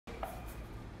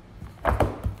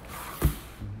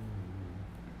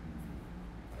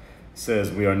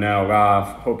says we are now live.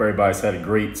 Hope everybody's had a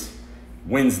great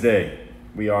Wednesday.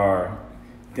 We are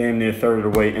damn near third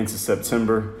of the way into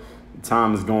September. The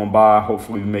time is going by.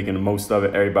 Hopefully we're making the most of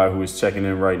it. Everybody who is checking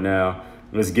in right now,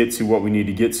 let's get to what we need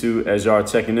to get to. As y'all are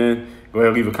checking in, go ahead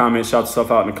and leave a comment. Shout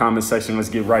yourself out in the comment section. Let's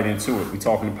get right into it. We're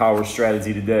talking the power of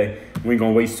strategy today. We ain't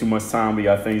gonna waste too much time. We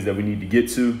got things that we need to get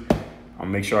to. I'll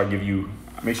make sure I give you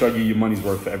your money's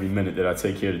worth for every minute that I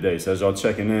take here today. So as y'all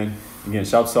checking in, again,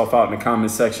 shout yourself out in the comment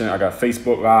section. I got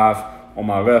Facebook Live on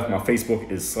my left. My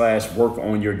Facebook is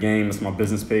 /workonyourgame. That's my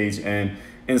business page. And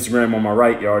Instagram on my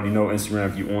right. You already know Instagram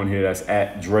if you're on here. That's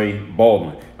 @Dre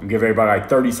Baldwin. I'm giving everybody like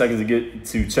 30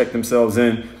 seconds to check themselves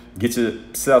in. Get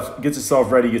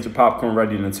yourself ready. Get your popcorn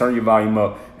ready, and then turn your volume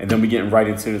up. And then we're getting right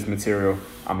into this material.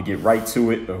 I'm gonna get right to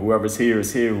it. Whoever's here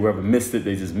is here. Whoever missed it,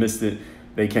 they just missed it.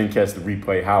 They can catch the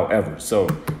replay however. So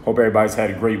hope everybody's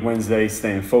had a great Wednesday,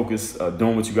 staying focused,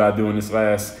 doing what you got to do in this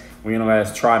we're in the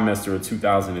last trimester of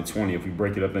 2020. If we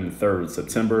break it up into thirds,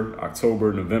 September,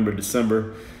 October, November,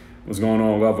 December. What's going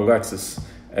on, Love Alexis?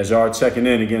 As y'all are checking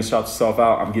in, again, shout yourself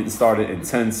out. I'm getting started in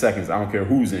 10 seconds. I don't care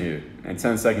who's in here. In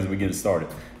 10 seconds, we're getting started.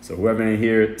 So whoever in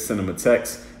here, send them a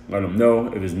text. Let them know.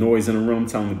 If there's noise in the room,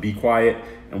 tell them to be quiet,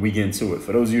 and we get into it.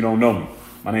 For those of you who don't know me,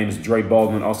 my name is Dre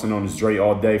Baldwin, also known as Dre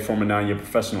All Day, former 9-year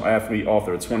professional athlete,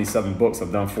 author of 27 books.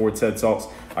 I've done 4 TED Talks.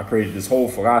 I created this whole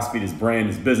philosophy, this brand,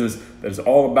 this business that is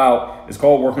all about, it's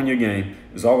called Work on Your Game.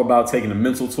 It's all about taking the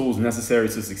mental tools necessary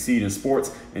to succeed in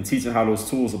sports and teaching how those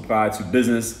tools apply to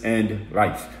business and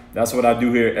life. That's what I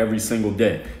do here every single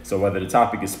day. So whether the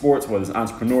topic is sports, whether it's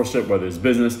entrepreneurship, whether it's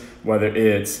business, whether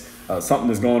it's something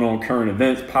that's going on, current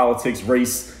events, politics,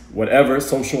 race, whatever,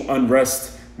 social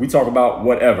unrest, we talk about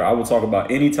whatever. I will talk about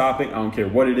any topic. I don't care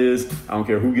what it is. I don't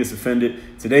care who gets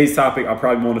offended. Today's topic, I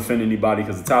probably won't offend anybody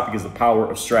because the topic is the power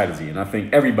of strategy. And I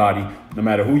think everybody, no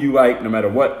matter who you like, no matter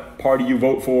what party you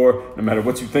vote for, no matter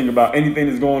what you think about anything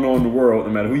that's going on in the world,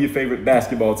 no matter who your favorite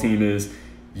basketball team is,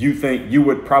 you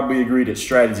would probably agree that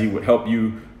strategy would help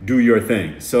you do your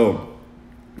thing. So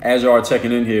as y'all are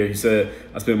checking in here, he said,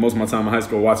 I spent most of my time in high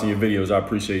school watching your videos. I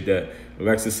appreciate that.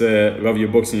 Alexa said, love your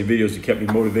books and your videos. You kept me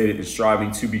motivated and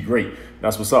striving to be great.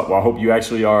 That's what's up. Well, I hope you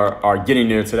actually are getting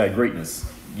there to that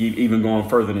greatness, even going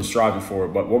further than striving for it.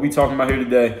 But what we're talking about here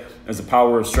today is the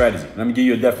power of strategy. Let me give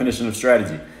you a definition of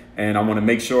strategy. And I want to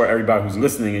make sure everybody who's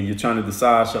listening and you're trying to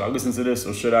decide, should I listen to this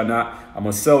or should I not? I'm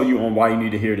going to sell you on why you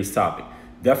need to hear this topic.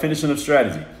 Definition of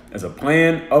strategy is a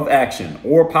plan of action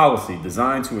or policy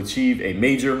designed to achieve a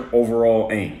major overall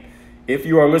aim. If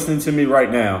you are listening to me right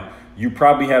now, you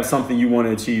probably have something you want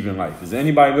to achieve in life. Is there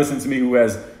anybody listening to me who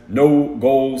has no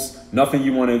goals, nothing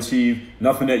you want to achieve,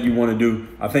 nothing that you want to do?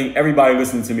 I think everybody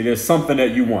listening to me, there's something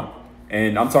that you want.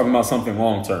 And I'm talking about something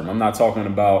long term. I'm not talking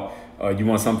about you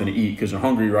want something to eat because you're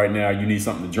hungry right now. You need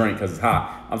something to drink because it's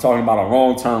hot. I'm talking about a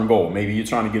long-term goal. Maybe you're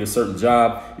trying to get a certain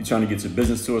job. You're trying to get your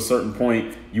business to a certain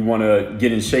point. You want to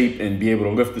get in shape and be able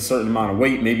to lift a certain amount of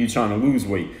weight. Maybe you're trying to lose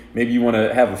weight. Maybe you want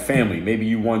to have a family. Maybe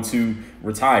you want to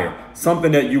retire.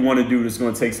 Something that you want to do that's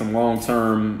going to take some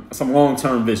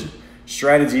long-term vision.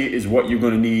 Strategy is what you're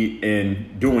going to need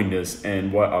in doing this,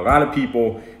 and what a lot of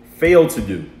people fail to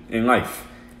do in life.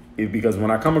 Because when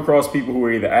I come across people who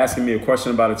are either asking me a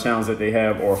question about a challenge that they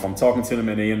have, or if I'm talking to them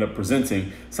and they end up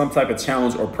presenting some type of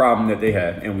challenge or problem that they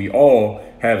have, and we all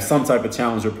have some type of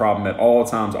challenge or problem at all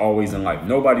times, always in life.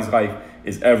 Nobody's life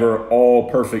is ever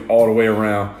all perfect all the way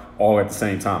around, all at the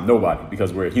same time. Nobody,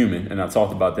 because we're human, and I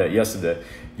talked about that yesterday.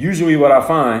 Usually what I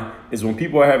find is when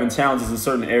people are having challenges in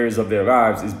certain areas of their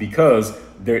lives is because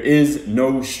there is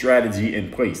no strategy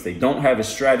in place. They don't have a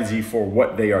strategy for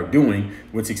what they are doing,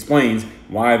 which explains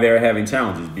why they're having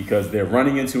challenges, because they're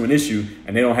running into an issue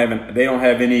and they don't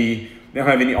have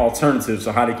any alternatives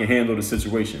to how they can handle the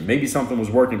situation. Maybe something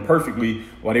was working perfectly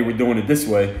while they were doing it this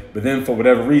way, but then for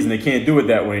whatever reason, they can't do it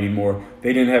that way anymore.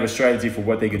 They didn't have a strategy for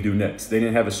what they could do next. They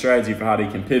didn't have a strategy for how they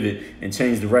can pivot and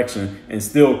change direction and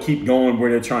still keep going where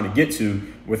they're trying to get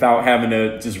to without having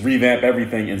to just revamp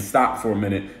everything and stop for a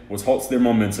minute, which halts their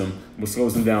momentum, which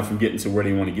slows them down from getting to where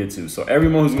they want to get to. So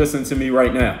everyone who's listening to me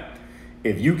right now,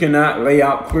 if you cannot lay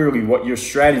out clearly what your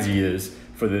strategy is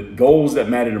for the goals that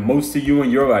matter the most to you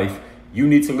in your life, you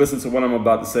need to listen to what I'm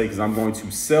about to say, because I'm going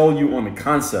to sell you on the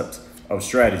concept of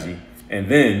strategy. And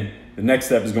then the next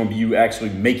step is going to be you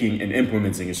actually making and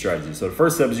implementing a strategy. So the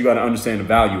first step is you got to understand the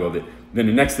value of it. Then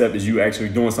the next step is you actually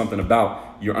doing something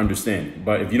about your understanding.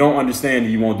 But if you don't understand it,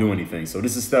 you won't do anything. So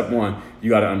this is step one. You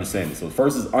got to understand it. So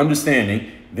first is understanding,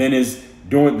 then is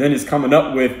then it's coming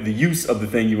up with the use of the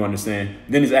thing you understand.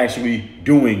 Then it's actually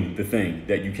doing the thing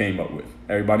that you came up with.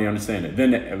 Everybody understand it?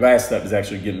 Then the last step is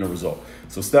actually getting the result.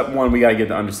 So step one, we got to get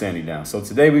the understanding down. So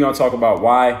today we're going to talk about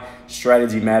why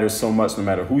strategy matters so much, no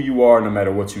matter who you are, no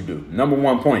matter what you do. Number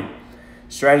one point,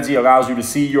 strategy allows you to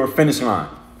see your finish line.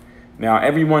 Now,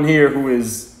 everyone here who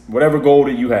is, whatever goal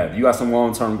that you got some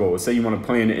long-term goals. Say you want to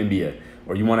play in the NBA,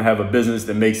 or you want to have a business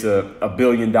that makes $1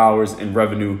 billion in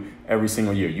revenue every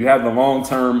single year. You have the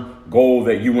long-term goal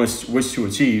that you wish to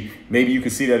achieve. Maybe you can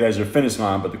see that as your finish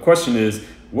line. But the question is,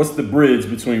 what's the bridge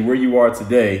between where you are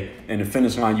today and the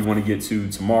finish line you want to get to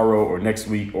tomorrow or next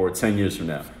week or 10 years from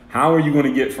now? How are you going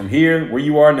to get from here, where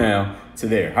you are now, to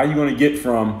there? How are you going to get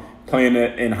from playing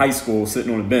in high school,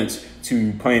 sitting on the bench,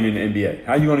 to playing in the NBA?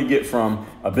 How are you going to get from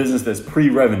a business that's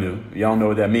pre-revenue, y'all know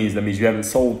what that means, that means you haven't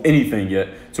sold anything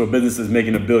yet, to a business that's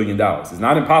making $1 billion? It's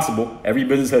not impossible. Every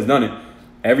business has done it.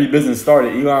 Every business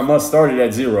started. Elon Musk started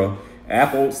at zero.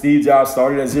 Apple, Steve Jobs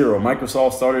started at zero.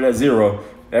 Microsoft started at zero.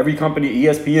 Every company,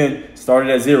 ESPN,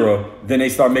 started at zero. Then they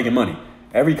start making money.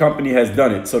 Every company has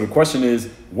done it. So the question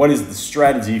is, what is the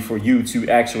strategy for you to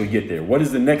actually get there? What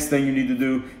is the next thing you need to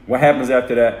do? What happens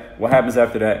after that? What happens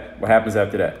after that? What happens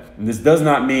after that? And this does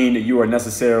not mean that you are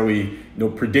necessarily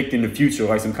predicting the future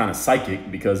like some kind of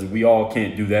psychic, because we all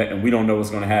can't do that. And we don't know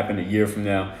what's going to happen a year from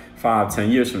now, 5,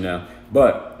 10 years from now.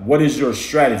 But what is your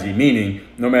strategy? Meaning,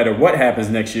 no matter what happens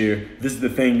next year, this is the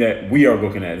thing that we are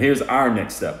looking at. Here's our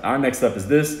next step. Our next step is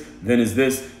this, then is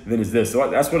this, then is this. So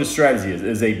that's what a strategy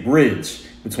is a bridge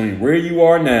between where you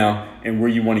are now and where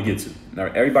you want to get to. Now,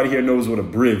 everybody here knows what a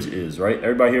bridge is, right?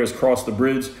 Everybody here has crossed the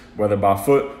bridge, whether by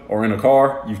foot or in a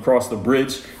car. You've crossed the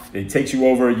bridge. It takes you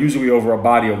usually over a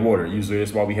body of water. Usually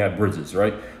that's why we have bridges,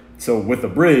 right? So with a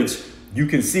bridge, you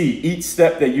can see each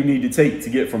step that you need to take to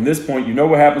get from this point. You know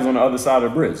what happens on the other side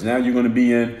of the bridge. Now you're going to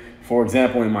be in, for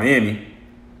example, in Miami,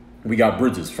 we got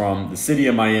bridges from the city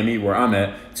of Miami, where I'm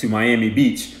at, to Miami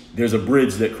Beach. There's a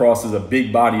bridge that crosses a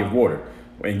big body of water.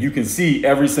 And you can see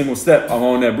every single step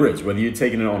along that bridge, whether you're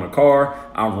taking it on a car,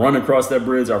 I run across that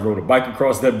bridge, I rode a bike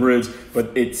across that bridge,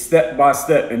 but it's step by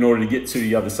step in order to get to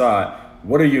the other side.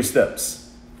 What are your steps?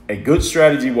 A good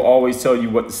strategy will always tell you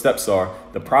what the steps are.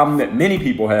 The problem that many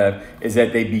people have is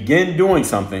that they begin doing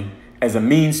something as a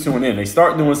means to an end. They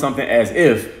start doing something as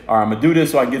if, all right, I'm gonna do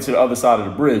this so I can get to the other side of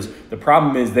the bridge. The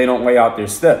problem is they don't lay out their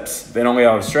steps. They don't lay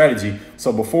out a strategy.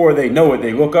 So before they know it,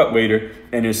 they look up later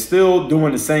and they're still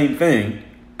doing the same thing,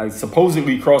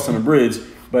 supposedly crossing a bridge,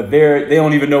 but they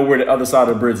don't even know where the other side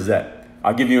of the bridge is at.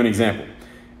 I'll give you an example.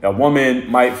 A woman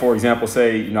might, for example,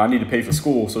 say, I need to pay for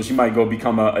school. So she might go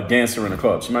become a dancer in a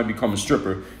club. She might become a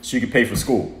stripper so she can pay for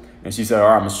school. And she said, all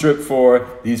right, I'm going to strip for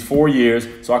these 4 years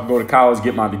so I can go to college,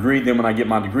 get my degree. Then when I get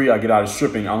my degree, I get out of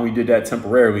stripping. I only did that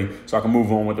temporarily so I can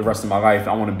move on with the rest of my life.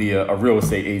 I want to be a real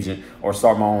estate agent or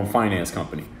start my own finance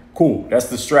company. Cool. That's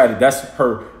the strategy. That's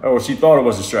her, or she thought it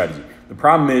was a strategy. The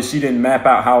problem is she didn't map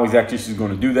out how exactly she's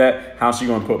going to do that, how she's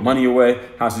going to put money away,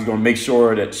 how she's going to make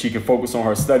sure that she can focus on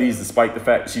her studies despite the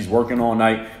fact that she's working all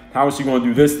night. How is she going to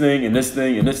do this thing and this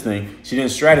thing and this thing? She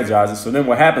didn't strategize it. So then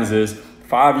what happens is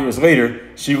 5 years later,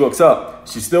 she looks up.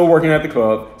 She's still working at the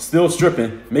club, still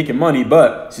stripping, making money,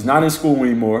 but she's not in school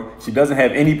anymore. She doesn't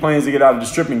have any plans to get out of the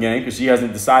stripping game because she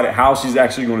hasn't decided how she's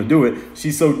actually going to do it.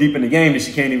 She's so deep in the game that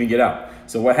she can't even get out.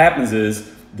 So what happens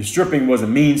is the stripping was a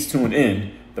means to an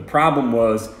end. The problem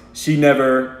was she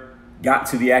never got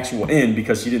to the actual end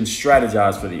because she didn't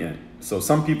strategize for the end. So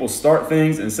some people start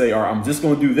things and say, all right, I'm just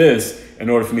going to do this in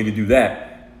order for me to do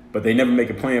that. But they never make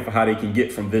a plan for how they can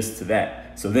get from this to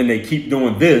that. So then they keep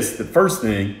doing this, the first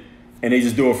thing, and they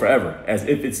just do it forever as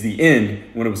if it's the end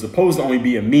when it was supposed to only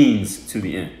be a means to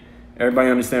the end. Everybody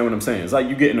understand what I'm saying? It's like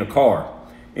you get in a car.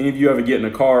 Any of you ever get in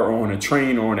a car or on a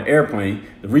train or on an airplane,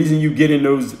 the reason you get in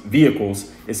those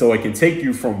vehicles is so it can take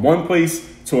you from one place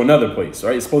to another place,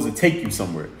 right? It's supposed to take you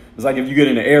somewhere. It's like if you get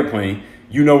in an airplane,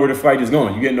 you know where the flight is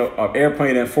going. You get in an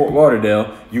airplane at Fort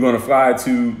Lauderdale, you're going to fly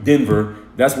to Denver.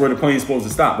 That's where the plane's supposed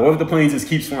to stop. But what if the plane just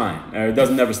keeps flying? It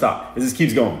doesn't never stop. It just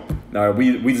keeps going.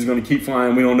 We just going to keep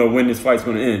flying. We don't know when this flight's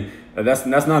going to end. That's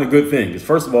not a good thing. Because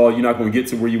first of all, you're not going to get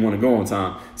to where you want to go on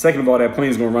time. Second of all, that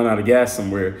plane's going to run out of gas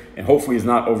somewhere. And hopefully it's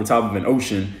not over top of an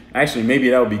ocean. Actually, maybe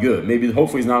that would be good. Maybe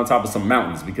hopefully it's not on top of some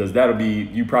mountains, because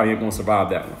you probably ain't going to survive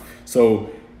that one. So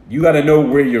you got to know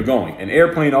where you're going. An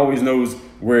airplane always knows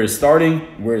where it's starting,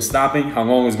 where it's stopping, how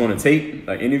long it's going to take.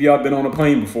 Like any of y'all been on a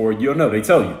plane before, you'll know. They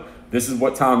tell you this is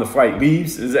what time the flight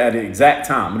leaves. This is at the exact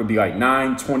time. It'll be like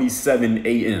 9:27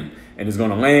 a.m. and it's going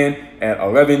to land at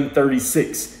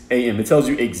 11:36 a.m. It tells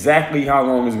you exactly how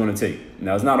long it's going to take.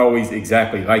 Now, it's not always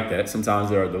exactly like that. Sometimes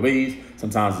there are delays.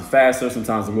 Sometimes it's faster.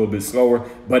 Sometimes a little bit slower.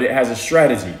 But it has a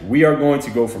strategy. We are going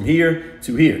to go from here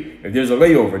to here. If there's a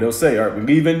layover, they'll say, all right, we're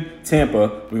leaving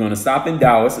Tampa. We're going to stop in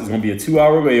Dallas. It's going to be a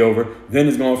 2-hour layover. Then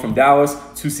it's going from Dallas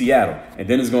to Seattle. And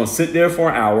then it's going to sit there for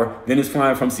an hour. Then it's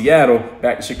flying from Seattle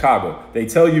back to Chicago. They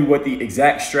tell you what the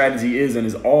exact strategy is, and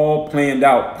it's all planned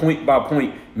out point by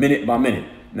point, minute by minute.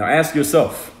 Now, ask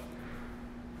yourself,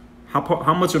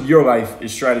 how much of your life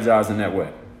is strategized in that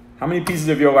way? How many pieces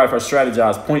of your life are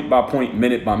strategized point by point,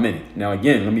 minute by minute? Now,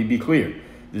 again, let me be clear.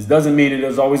 This doesn't mean it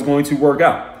is always going to work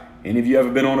out. Any of you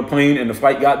ever been on a plane and the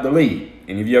flight got delayed?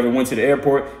 Any of you ever went to the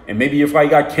airport and maybe your flight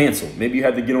got canceled? Maybe you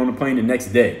had to get on the plane the next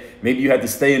day. Maybe you had to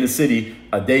stay in the city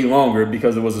a day longer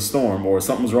because there was a storm or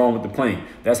something was wrong with the plane.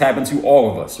 That's happened to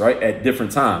all of us, right, at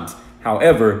different times.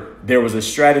 However, there was a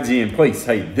strategy in place.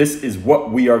 Hey, this is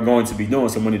what we are going to be doing.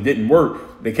 So when it didn't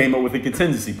work, they came up with a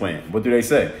contingency plan. What do they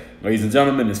say? Ladies and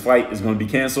gentlemen, this flight is going to be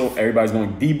canceled. Everybody's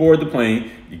going to deboard the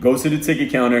plane. You go to the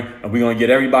ticket counter, and we're going to get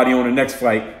everybody on the next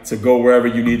flight to go wherever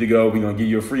you need to go. We're going to give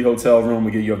you a free hotel room.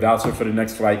 We'll give you a voucher for the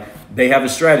next flight. They have a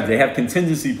strategy. They have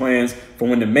contingency plans for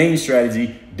when the main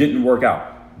strategy didn't work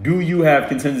out. Do you have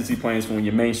contingency plans for when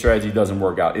your main strategy doesn't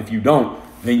work out? If you don't,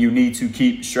 then you need to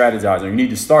keep strategizing. You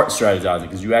need to start strategizing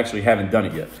because you actually haven't done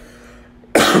it yet.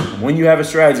 When you have a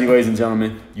strategy, ladies and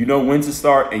gentlemen, you know when to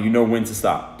start and you know when to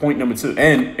stop. Point number 2.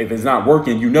 And if it's not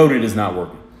working, you know that it's not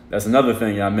working. That's another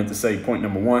thing I meant to say. Point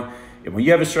number 1. If when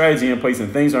you have a strategy in place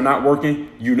and things are not working,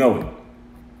 you know it.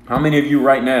 How many of you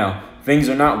right now, things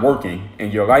are not working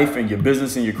in your life and your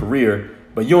business and your career,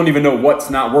 but you don't even know what's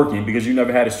not working because you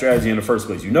never had a strategy in the first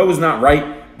place? You know it's not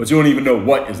right, but you don't even know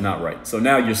what is not right. So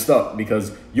now you're stuck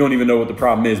because you don't even know what the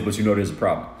problem is, but you know there's a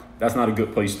problem. That's not a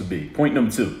good place to be. Point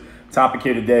number 2. Topic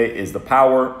here today is the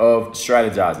power of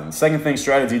strategizing. The second thing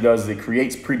strategy does is it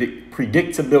creates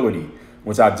predictability,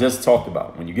 which I just talked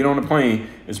about. When you get on a plane,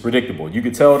 it's predictable. You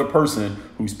could tell the person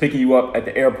who's picking you up at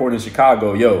the airport in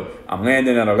Chicago, yo, I'm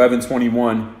landing at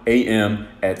 11:21 a.m.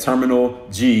 at Terminal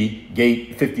G,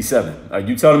 Gate 57.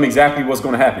 You tell them exactly what's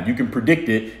going to happen. You can predict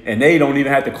it, and they don't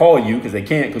even have to call you because they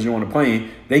can't because you're on a plane.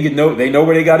 They know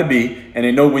where they got to be, and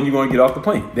they know when you're going to get off the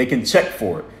plane. They can check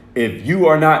for it. If you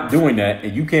are not doing that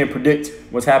and you can't predict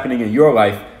what's happening in your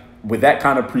life with that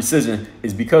kind of precision,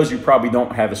 is because you probably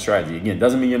don't have a strategy. Again,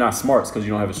 doesn't mean you're not smart because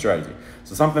you don't have a strategy.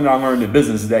 So something that I learned in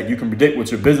business is that you can predict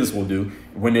what your business will do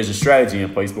when there's a strategy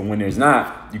in place, but when there's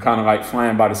not, you kind of like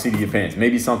flying by the seat of your pants.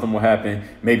 Maybe something will happen,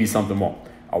 maybe something won't.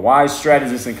 A wise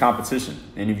strategist in competition,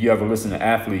 any of you ever listen to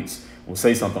athletes, will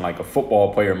say something like a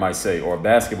football player might say, or a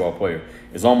basketball player.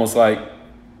 It's almost like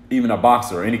even a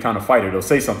boxer or any kind of fighter, they'll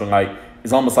say something like,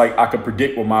 it's almost like I could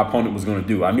predict what my opponent was going to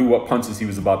do. I knew what punches he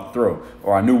was about to throw,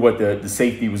 or I knew what the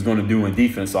safety was going to do in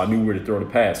defense, so I knew where to throw the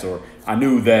pass, or I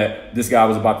knew that this guy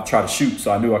was about to try to shoot, so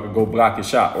I knew I could go block his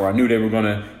shot, or I knew they were going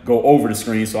to go over the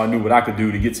screen, so I knew what I could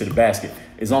do to get to the basket.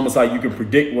 It's almost like you can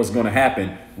predict what's going to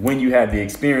happen when you have the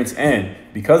experience, and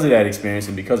because of that experience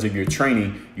and because of your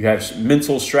training, you have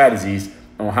mental strategies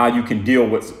on how you can deal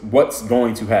with what's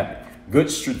going to happen. Good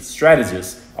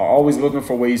strategists are always looking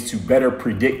for ways to better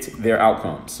predict their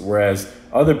outcomes, whereas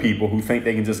other people who think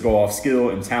they can just go off skill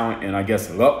and talent and I guess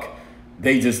luck,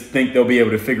 they just think they'll be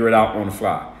able to figure it out on the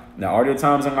fly. Now, are there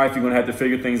times in life you're going to have to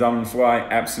figure things out on the fly?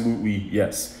 Absolutely,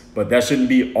 yes. But that shouldn't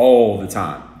be all the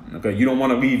time. Okay, you don't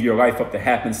want to leave your life up to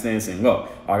happenstance and look,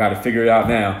 I got to figure it out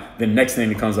now. The next thing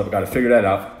that comes up, I got to figure that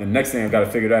out. The next thing I got to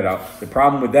figure that out. The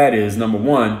problem with that is, number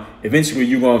one, eventually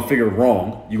you're going to figure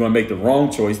wrong. You're going to make the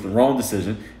wrong choice, the wrong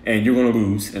decision, and you're going to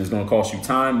lose. And it's going to cost you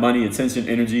time, money, attention,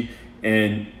 energy.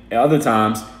 And at other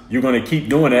times, you're going to keep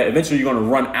doing that. Eventually, you're going to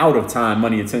run out of time,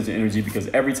 money, attention, energy, because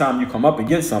every time you come up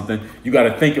against something, you got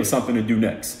to think of something to do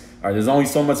next. All right, there's only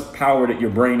so much power that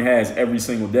your brain has every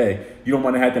single day. You don't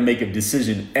want to have to make a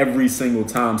decision every single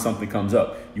time something comes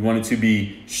up. You want it to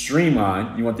be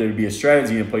streamlined. You want there to be a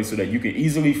strategy in place so that you can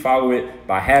easily follow it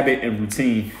by habit and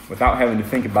routine without having to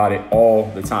think about it all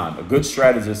the time. A good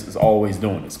strategist is always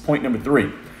doing this. Point number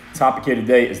 3, topic here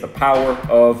today is the power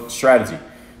of strategy.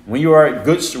 When you have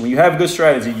good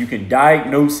strategy, you can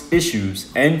diagnose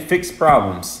issues and fix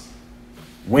problems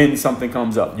when something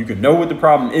comes up. You can know what the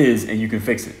problem is and you can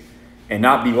fix it, and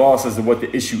not be lost as to what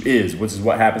the issue is, which is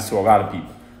what happens to a lot of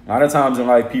people. A lot of times in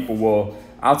life,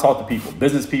 I'll talk to people,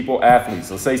 business people, athletes.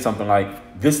 They'll say something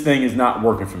like, this thing is not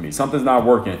working for me. Something's not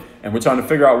working. And we're trying to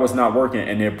figure out what's not working.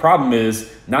 And their problem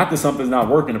is not that something's not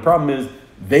working. The problem is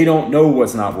they don't know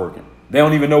what's not working. They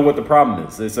don't even know what the problem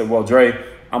is. They say, well, Dre,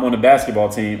 I'm on the basketball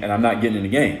team and I'm not getting in the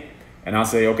game. And I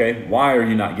say, okay, why are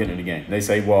you not getting in the game? They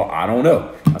say, well, I don't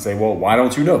know. I say, well, why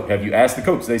don't you know? Have you asked the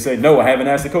coach? They say, no, I haven't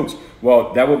asked the coach.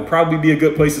 Well, that would probably be a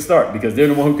good place to start because they're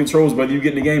the one who controls whether you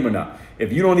get in the game or not.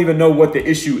 If you don't even know what the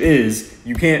issue is,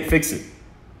 you can't fix it.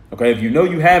 Okay, if you know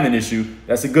you have an issue,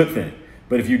 that's a good thing.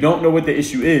 But if you don't know what the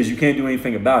issue is, you can't do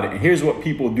anything about it. And here's what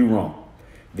people do wrong.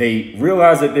 They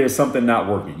realize that there's something not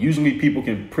working. Usually people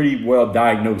can pretty well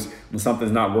diagnose when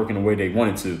something's not working the way they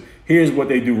want it to. Here's what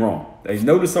they do wrong. They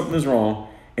notice something is wrong,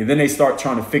 and then they start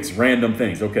trying to fix random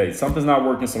things. Okay, something's not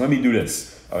working, so let me do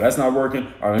this. Oh, that's not working.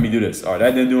 All right, let me do this. All right,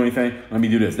 that didn't do anything. Let me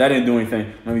do this. That didn't do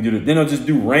anything. Let me do this. Then they'll just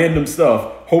do random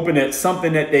stuff, hoping that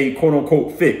something that they quote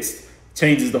unquote fixed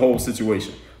changes the whole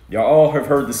situation. Y'all all have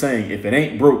heard the saying, if it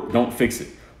ain't broke, don't fix it.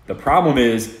 The problem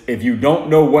is if you don't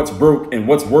know what's broke and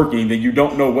what's working, then you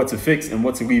don't know what to fix and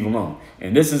what to leave alone.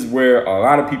 And this is where a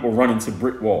lot of people run into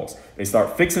brick walls. They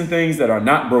start fixing things that are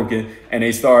not broken, and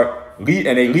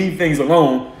they leave things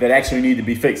alone that actually need to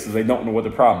be fixed because they don't know what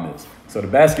the problem is. So the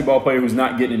basketball player who's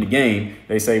not getting in the game,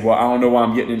 they say, well, I don't know why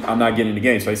I'm not getting in the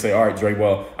game. So they say, all right, Dre,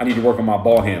 well, I need to work on my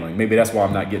ball handling. Maybe that's why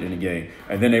I'm not getting in the game.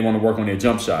 And then they want to work on their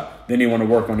jump shot. Then they want to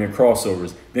work on their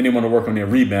crossovers. Then they want to work on their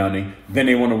rebounding. Then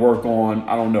they want to work on,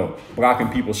 I don't know, blocking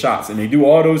people's shots. And they do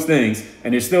all those things,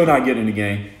 and they're still not getting in the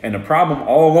game. And the problem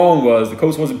all along was the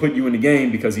coach wasn't putting you in the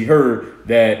game because he heard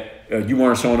that you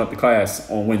weren't showing up to class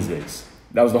on Wednesdays.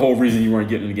 That was the whole reason you weren't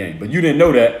getting in the game. But you didn't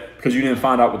know that because you didn't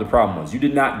find out what the problem was. You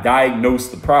did not diagnose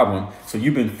the problem. So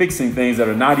you've been fixing things that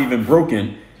are not even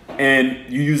broken,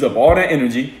 and you used up all that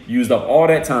energy, used up all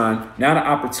that time. Now the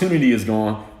opportunity is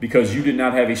gone because you did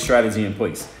not have a strategy in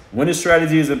place. When a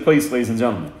strategy is in place, ladies and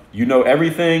gentlemen, you know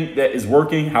everything that is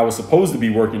working, how it's supposed to be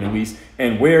working at least,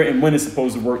 and where and when it's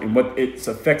supposed to work and what its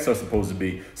effects are supposed to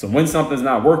be. So when something's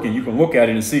not working, you can look at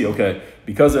it and see, okay,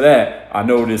 because of that, I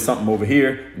know there's something over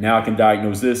here. Now I can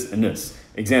diagnose this and this.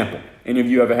 Example, any of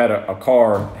you ever had a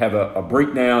car have a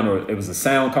breakdown, or it was a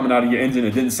sound coming out of your engine,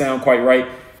 it didn't sound quite right?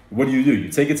 What do? You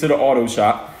take it to the auto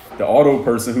shop. The auto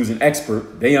person who's an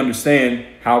expert, they understand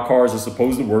how cars are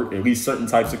supposed to work, at least certain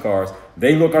types of cars.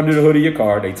 They look under the hood of your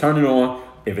car, they turn it on.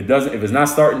 If it's not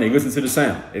starting, they listen to the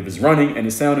sound. If it's running and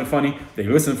it's sounding funny, they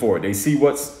listen for it. They see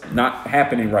what's not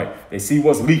happening right. They see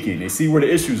what's leaking. They see where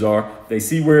the issues are. They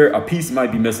see where a piece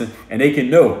might be missing, and they can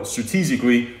know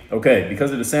strategically, okay,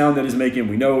 because of the sound that it's making,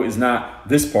 we know it's not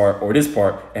this part or this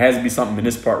part. It has to be something in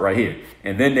this part right here.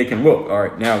 And then they can look, all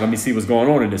right, now let me see what's going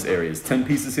on in this area. It's 10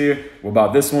 pieces here. What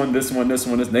about this one, this one, this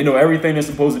one, this? They know everything that's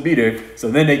supposed to be there. So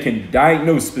then they can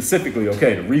diagnose specifically,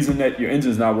 okay, the reason that your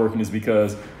engine's not working is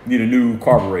because you need a new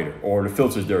carburetor, or the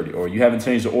filter's dirty, or you haven't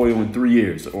changed the oil in 3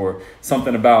 years, or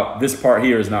something about this part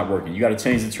here is not working. You got to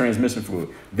change the transmission fluid.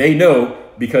 They know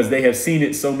because they have seen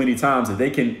it so many times that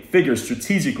they can figure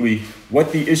strategically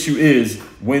what the issue is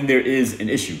when there is an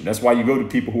issue. That's why you go to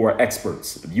people who are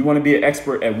experts. If you want to be an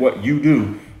expert at what you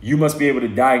do, you must be able to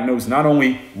diagnose not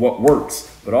only what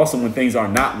works, but also when things are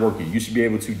not working. You should be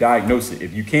able to diagnose it.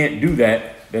 If you can't do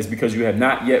that, that's because you have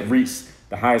not yet reached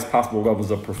the highest possible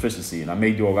levels of proficiency. And I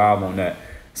may do a live on that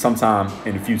sometime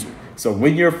in the future. So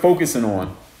when you're focusing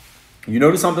on, you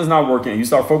notice something's not working, and you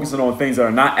start focusing on things that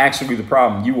are not actually the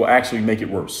problem, you will actually make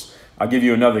it worse. I'll give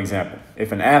you another example.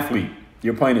 If an athlete,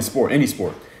 you're playing a sport, any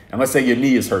sport, and let's say your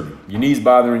knee is hurting, your knee's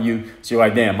bothering you, so you're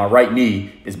like, damn, my right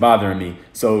knee is bothering me.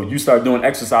 So you start doing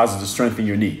exercises to strengthen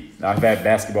your knee. I've had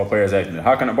basketball players ask me,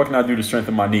 what can I do to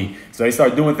strengthen my knee? So they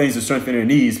start doing things to strengthen their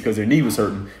knees because their knee was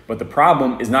hurting, but the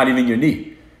problem is not even your knee.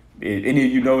 Any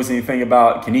of you knows anything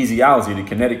about kinesiology, the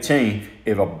kinetic chain,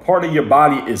 if a part of your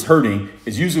body is hurting,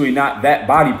 it's usually not that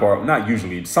body part, not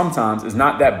usually, sometimes it's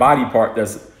not that body part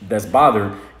that's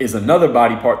bothered, is another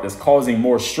body part that's causing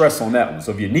more stress on that one.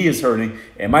 So if your knee is hurting,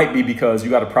 it might be because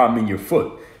you got a problem in your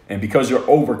foot. And because you're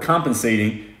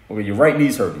overcompensating, okay, your right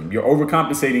knee's hurting, you're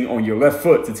overcompensating on your left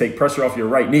foot to take pressure off your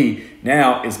right knee.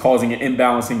 Now it's causing an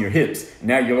imbalance in your hips.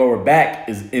 Now your lower back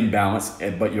is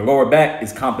imbalanced, but your lower back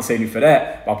is compensating for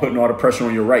that by putting all the pressure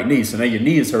on your right knee. So now your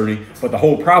knee is hurting, but the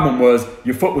whole problem was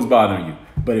your foot was bothering you.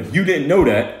 But if you didn't know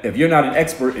that, if you're not an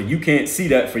expert and you can't see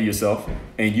that for yourself,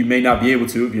 and you may not be able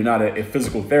to if you're not a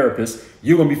physical therapist,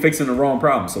 you're going to be fixing the wrong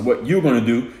problem. So what you're going to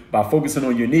do by focusing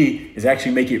on your knee is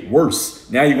actually make it worse.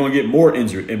 Now you're going to get more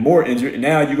injured, and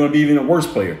now you're going to be even a worse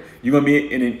player. You're going to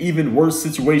be in an even worse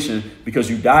situation because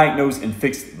you diagnosed and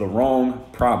fixed the wrong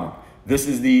problem. This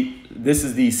is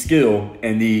the skill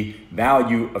and the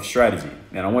value of strategy.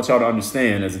 And I want y'all to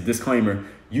understand, as a disclaimer,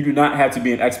 you do not have to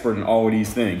be an expert in all of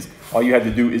these things. All you have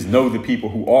to do is know the people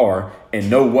who are and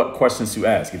know what questions to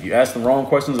ask. If you ask the wrong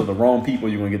questions of the wrong people,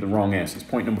 you're going to get the wrong answers.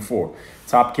 Point number 4.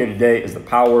 Topic here today is the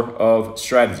power of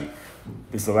strategy.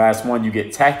 This is the last one. You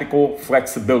get tactical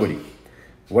flexibility.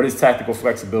 What is tactical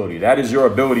flexibility? That is your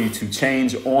ability to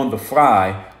change on the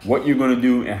fly what you're going to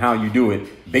do and how you do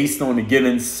it based on the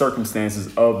given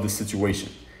circumstances of the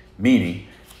situation. Meaning,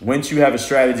 once you have a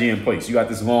strategy in place, you got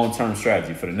this long-term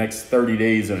strategy for the next 30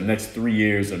 days or the next 3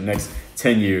 years or the next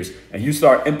 10 years, and you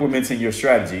start implementing your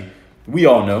strategy. We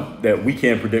all know that we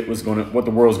can't predict what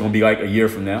the world's going to be like a year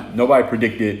from now. Nobody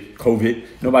predicted COVID.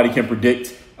 Nobody can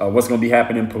predict what's going to be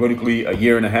happening politically a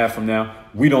year and a half from now.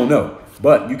 We don't know.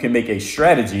 But you can make a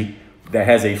strategy that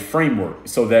has a framework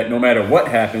so that no matter what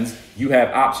happens, you have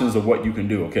options of what you can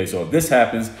do. Okay, so if this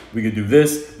happens, we can do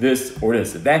this, this, or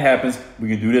this. If that happens, we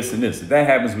can do this and this. If that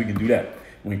happens, we can do that.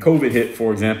 When COVID hit,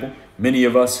 for example, many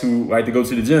of us who like to go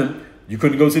to the gym, you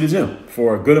couldn't go to the gym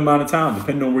for a good amount of time,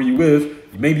 depending on where you live.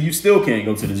 Maybe you still can't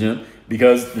go to the gym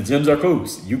because the gyms are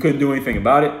closed. You couldn't do anything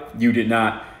about it.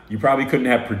 You probably couldn't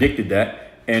have predicted that.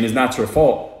 And it's not your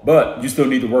fault, but you still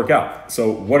need to work out.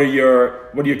 So what are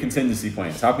your contingency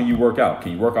plans? How can you work out?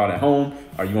 Can you work out at home?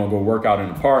 Are you going to go work out in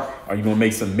the park? Are you going to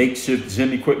make some makeshift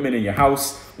gym equipment in your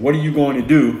house? What are you going to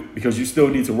do? Because you still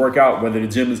need to work out whether the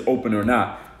gym is open or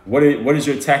not. What is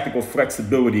your tactical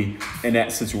flexibility in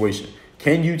that situation?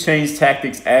 Can you change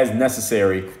tactics as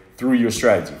necessary through your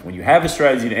strategy? When you have a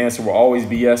strategy, the answer will always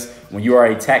be yes. When you are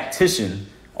a tactician,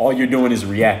 all you're doing is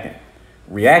reacting.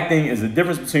 Reacting is the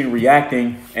difference between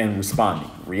reacting and responding.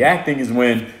 Reacting is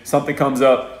when something comes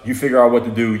up, you figure out what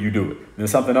to do, you do it. Then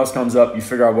something else comes up, you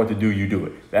figure out what to do, you do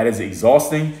it. That is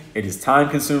exhausting, it is time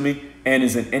consuming, and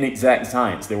is an inexact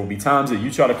science. There will be times that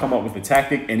you try to come up with a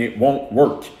tactic and it won't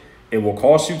work. It will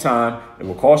cost you time, it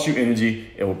will cost you energy,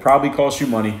 it will probably cost you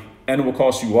money, and it will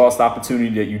cost you lost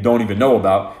opportunity that you don't even know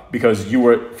about because you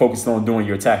were focused on doing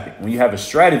your tactic. When you have a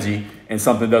strategy and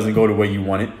something doesn't go the way you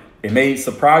want it, it may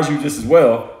surprise you just as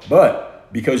well,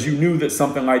 but because you knew that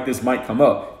something like this might come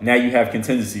up, now you have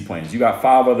contingency plans. You got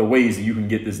 5 other ways that you can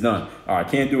get this done. All right, I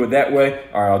can't do it that way.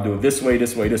 All right, I'll do it this way,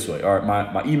 this way, this way. All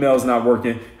right, my email's not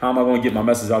working. How am I going to get my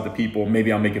message out to people?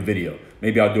 Maybe I'll make a video.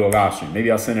 Maybe I'll do a live stream. Maybe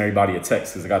I'll send everybody a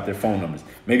text because I got their phone numbers.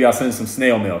 Maybe I'll send some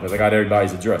snail mail because I got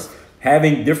everybody's address.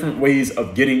 Having different ways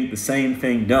of getting the same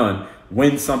thing done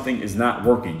when something is not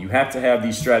working. You have to have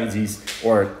these strategies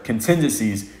or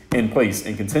contingencies in place,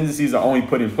 and contingencies are only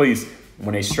put in place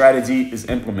when a strategy is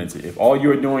implemented. If all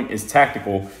you're doing is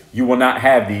tactical, you will not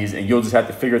have these, and you'll just have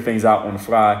to figure things out on the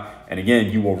fly. And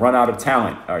again, you will run out of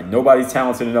talent. All right, nobody's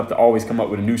talented enough to always come up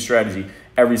with a new strategy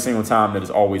every single time that is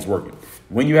always working.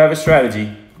 When you have a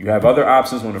strategy, you have other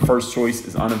options when the first choice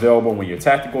is unavailable. When you're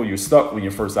tactical, you're stuck when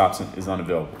your first option is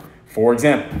unavailable. For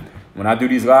example, when I do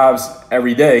these lives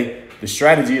every day, the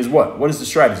strategy is what? What is the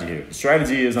strategy here? The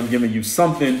strategy is I'm giving you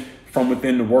something from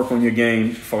within the work on your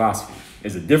game philosophy.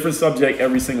 It's a different subject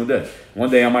every single day. One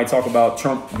day I might talk about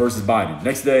Trump versus Biden.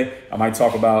 Next day I might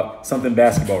talk about something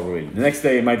basketball related. The next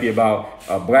day it might be about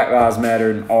Black Lives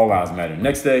Matter and All Lives Matter. The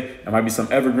next day it might be some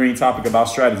evergreen topic about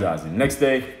strategizing. The next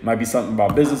day it might be something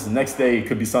about business. The next day it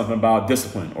could be something about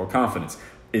discipline or confidence.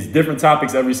 It's different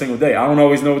topics every single day. I don't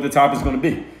always know what the topic is going to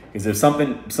be. Because if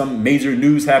some major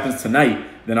news happens tonight,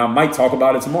 then I might talk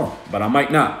about it tomorrow, but I might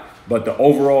not. But the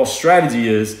overall strategy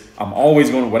is I'm always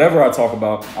going to, whatever I talk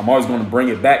about, I'm always going to bring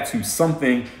it back to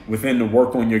something within the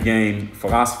work on your game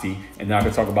philosophy. And then I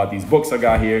can talk about these books I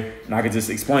got here, and I can just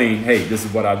explain, hey, this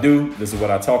is what I do. This is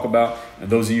what I talk about. And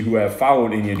those of you who have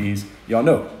followed any of these, y'all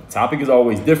know the topic is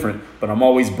always different, but I'm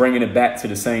always bringing it back to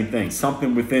the same thing,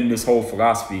 something within this whole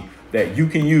philosophy that you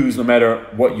can use no matter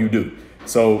what you do.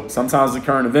 So sometimes the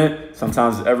current event,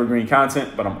 sometimes it's evergreen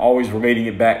content, but I'm always relating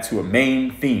it back to a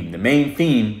main theme. The main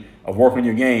theme of working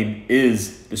your game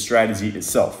is the strategy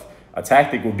itself. A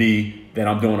tactic will be that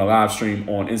I'm doing a live stream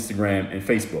on Instagram and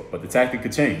Facebook, but the tactic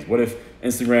could change. What if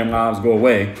Instagram lives go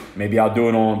away? Maybe I'll do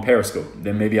it on Periscope.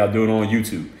 Then maybe I'll do it on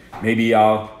YouTube. Maybe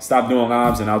I'll stop doing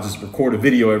lives and I'll just record a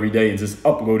video every day and just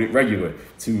upload it regular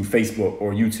to Facebook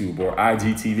or YouTube or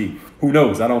IGTV. Who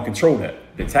knows? I don't control that.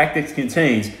 The tactics can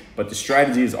change, but the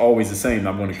strategy is always the same.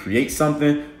 I'm going to create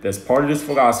something that's part of this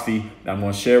philosophy that I'm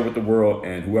going to share with the world,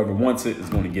 and whoever wants it is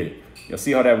going to get it. You'll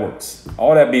see how that works.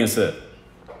 All that being said,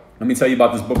 let me tell you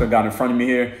about this book I got in front of me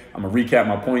here. I'm going to recap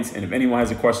my points, and if anyone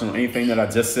has a question on anything that I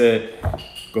just said,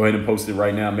 go ahead and post it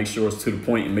right now. Make sure it's to the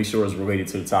point and make sure it's related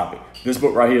to the topic. This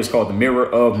book right here is called The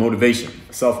Mirror of Motivation,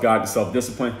 Self-Guide to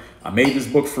Self-Discipline. I made this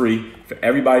book free for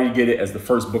everybody to get it as the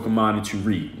first book of mine that you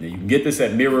read. Now, you can get this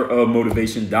at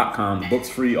mirrorofmotivation.com. The book's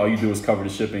free. All you do is cover the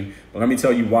shipping. But let me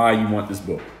tell you why you want this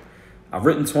book. I've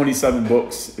written 27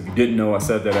 books. If you didn't know, I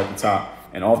said that at the top.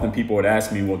 And often people would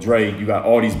ask me, well, Dre, you got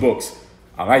all these books.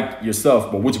 I like your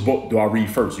stuff, but which book do I read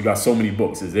first? You got so many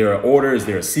books. Is there an order? Is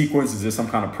there a sequence? Is there some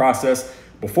kind of process?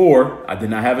 Before, I did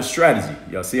not have a strategy.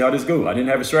 Y'all see how this goes? I didn't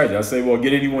have a strategy. I say, well,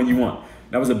 get anyone you want.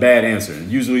 That was a bad answer.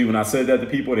 And usually when I said that to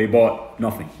people, they bought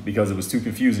nothing because it was too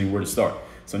confusing where to start.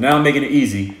 So now I'm making it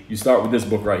easy. You start with this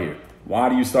book right here. Why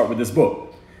do you start with this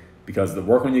book? Because the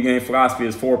Work on Your Game philosophy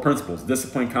is 4 principles: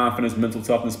 discipline, confidence, mental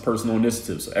toughness, personal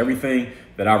initiative. So everything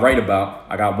that I write about,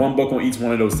 I got one book on each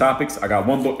one of those topics. I got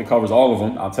one book that covers all of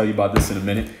them. I'll tell you about this in a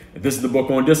minute. If this is the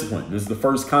book on discipline. This is the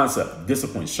first concept,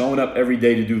 discipline, showing up every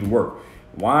day to do the work.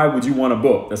 Why would you want a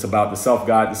book that's about the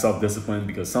self-guide, the self-discipline?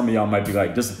 Because some of y'all might be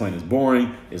like, discipline is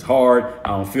boring, it's hard, I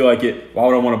don't feel like it. Why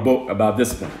would I want a book about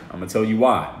discipline? I'm gonna tell you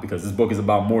why. Because this book is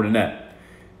about more than that.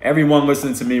 Everyone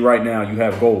listening to me right now, you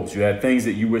have goals. You have things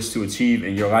that you wish to achieve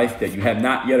in your life that you have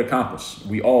not yet accomplished.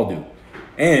 We all do.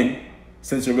 And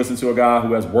since you're listening to a guy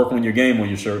who has work on your game on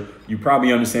your shirt, you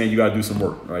probably understand you gotta do some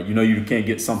work, right? You know you can't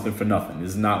get something for nothing.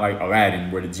 This is not like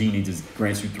Aladdin where the genie just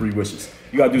grants you 3 wishes.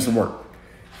 You gotta do some work.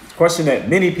 Question that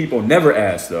many people never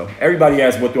ask, though. Everybody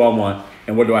asks, what do I want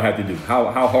and what do I have to do?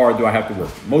 How hard do I have to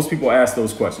work? Most people ask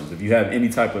those questions if you have any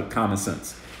type of common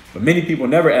sense. But many people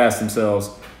never ask themselves,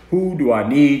 who do I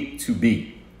need to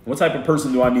be? What type of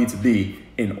person do I need to be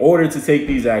in order to take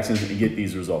these actions and get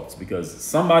these results? Because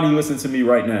somebody listening to me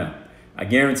right now, I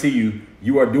guarantee you,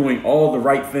 you are doing all the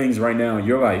right things right now in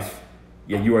your life,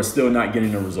 yet you are still not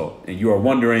getting a result. And you are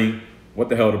wondering what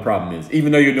the hell the problem is.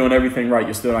 Even though you're doing everything right,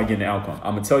 you're still not getting the outcome.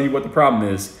 I'm gonna tell you what the problem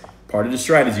is. Part of the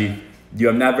strategy, you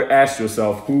have never asked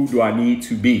yourself, who do I need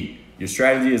to be? Your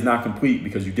strategy is not complete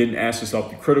because you didn't ask yourself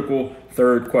the critical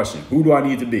 3rd question. Who do I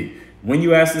need to be? When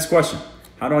you ask this question,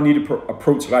 how do I need to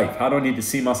approach life? How do I need to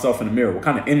see myself in the mirror? What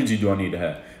kind of energy do I need to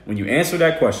have? When you answer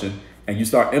that question and you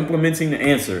start implementing the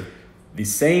answer, the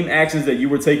same actions that you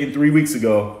were taking 3 weeks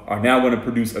ago are now going to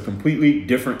produce a completely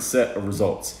different set of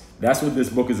results. That's what this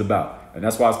book is about. And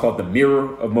that's why it's called the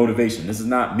mirror of motivation. This is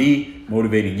not me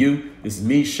motivating you. This is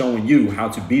me showing you how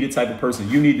to be the type of person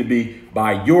you need to be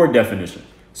by your definition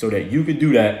so that you can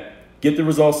do that, get the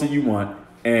results that you want,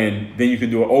 and then you can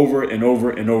do it over and over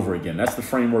and over again. That's the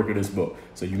framework of this book.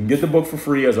 So you can get the book for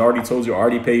free. As I already told you, I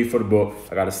already paid for the book.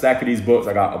 I got a stack of these books.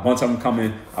 I got a bunch of them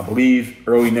coming, I believe,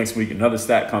 early next week, another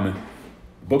stack coming.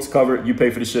 Books covered, you pay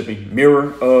for the shipping.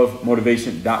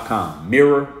 Mirrorofmotivation.com.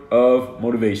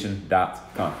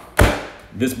 Mirrorofmotivation.com.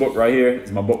 This book right here is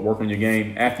my book, Work on Your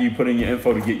Game. After you put in your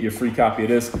info to get your free copy of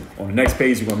this, on the next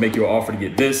page, we're going to make you an offer to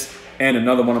get this and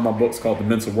another one of my books called The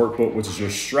Mental Workbook, which is your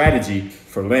strategy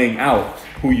for laying out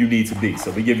who you need to be.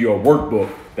 So we give you a workbook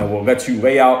that will let you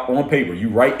lay out on paper. You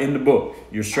write in the book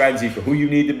your strategy for who you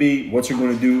need to be, what you're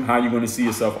going to do, how you're going to see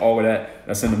yourself, all of that.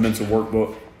 That's in the Mental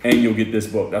Workbook. And you'll get this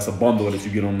book. That's a bundle that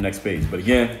you get on the next page. But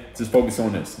again, just focus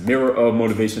on this.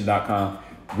 Mirrorofmotivation.com.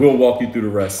 We'll walk you through the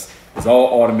rest. It's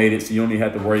all automated, so you don't even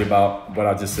have to worry about what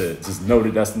I just said. Just know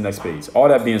that that's the next page. All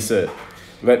that being said,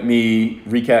 let me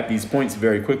recap these points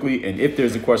very quickly. And if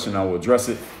there's a question, I will address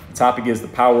it. The topic is the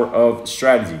power of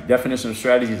strategy. Definition of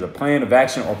strategy is a plan of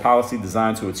action or policy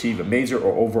designed to achieve a major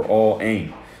or overall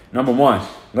aim. Number 1,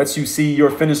 lets you see your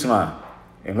finish line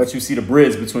and lets you see the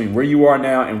bridge between where you are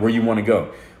now and where you want to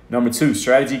go. Number 2,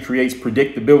 strategy creates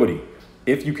predictability.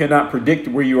 If you cannot predict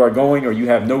where you are going or you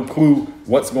have no clue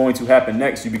what's going to happen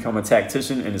next, you become a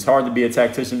tactician, and it's hard to be a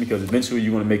tactician because eventually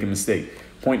you're going to make a mistake.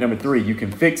 Point number 3, you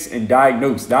can fix and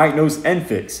diagnose and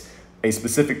fix a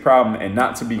specific problem and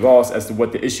not to be lost as to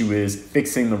what the issue is,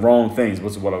 fixing the wrong things,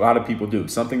 which is what a lot of people do.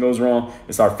 Something goes wrong,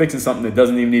 they start fixing something that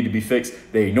doesn't even need to be fixed.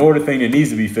 They ignore the thing that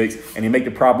needs to be fixed, and they make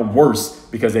the problem worse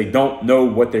because they don't know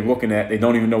what they're looking at. They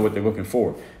don't even know what they're looking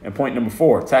for. And point number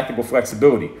 4, tactical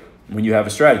flexibility when you have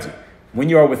a strategy. When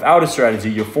you are without a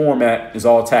strategy, your format is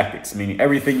all tactics, meaning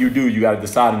everything you do, you got to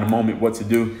decide in the moment what to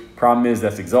do. Problem is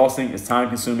that's exhausting, it's time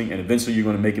consuming, and eventually you're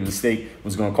going to make a mistake,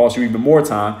 which is going to cost you even more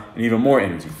time and even more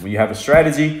energy. When you have a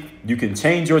strategy, you can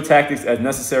change your tactics as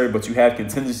necessary, but you have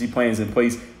contingency plans in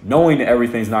place, knowing that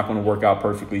everything's not going to work out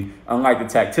perfectly. Unlike the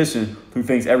tactician who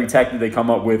thinks every tactic they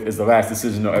come up with is the last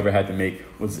decision they'll ever have to make,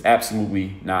 which is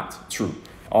absolutely not true.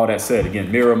 All that said,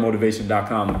 again,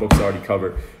 mirrormotivation.com, the book's already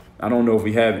covered. I don't know if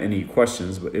we have any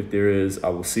questions, but if there is, I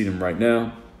will see them right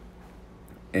now.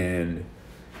 And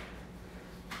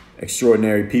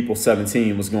Extraordinary People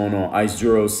 17, what's going on? Ice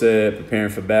Juro said, preparing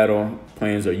for battle.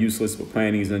 Plans are useless, but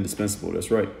planning is indispensable.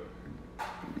 That's right.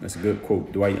 That's a good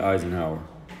quote. Dwight Eisenhower.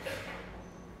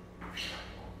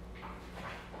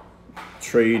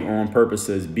 Trade on Purpose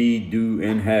says be, do,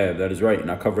 and have. That is right.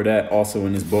 And I cover that also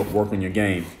in this book, Work on Your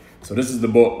Game. So this is the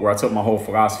book where I took my whole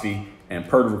philosophy and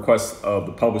per the request of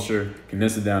the publisher,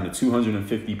 condensed it down to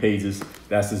 250 pages.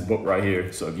 That's this book right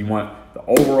here. So if you want the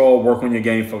overall Work on Your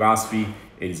Game philosophy,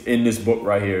 It is in this book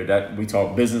right here. That we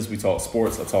talk business, we talk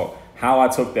sports. I talk how I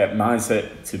took that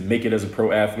mindset to make it as a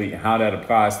pro athlete and how that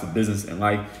applies to business and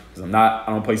life. Because I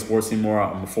don't play sports anymore.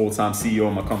 I'm a full-time CEO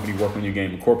of my company, Work On Your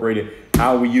Game Incorporated.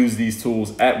 How we use these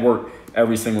tools at work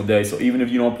every single day. So even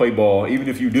if you don't play ball, even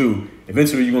if you do,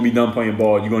 eventually you're going to be done playing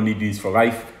ball. You're going to need these for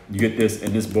life. You get this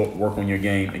in this book, Work On Your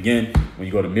Game. Again, when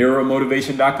you go to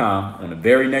mirrormotivation.com, on the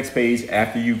very next page,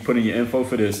 after you put in your info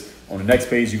for this, on the next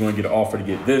page, you're going to get an offer to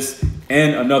get this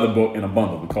and another book in a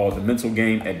bundle. We call it the Mental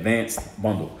Game Advanced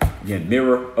Bundle. Again,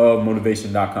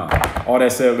 mirrorofmotivation.com. All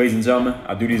that said, ladies and gentlemen,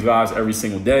 I do these lives every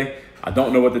single day. I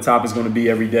don't know what the topic is going to be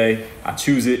every day. I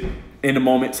choose it in the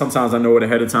moment. Sometimes I know it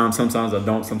ahead of time. Sometimes I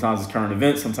don't. Sometimes it's current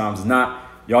events. Sometimes it's not.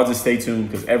 Y'all just stay tuned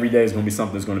because every day is going to be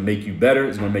something that's going to make you better.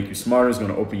 It's going to make you smarter. It's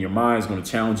going to open your mind. It's going to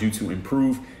challenge you to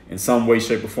improve in some way,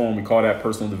 shape, or form. We call that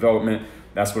personal development.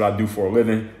 That's what I do for a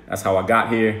living. That's how I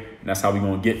got here. And that's how we're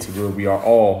going to get to where we are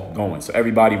all going. So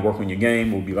everybody work on your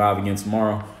game. We'll be live again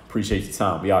tomorrow. Appreciate your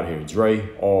time. We out here. Dre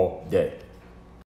all day.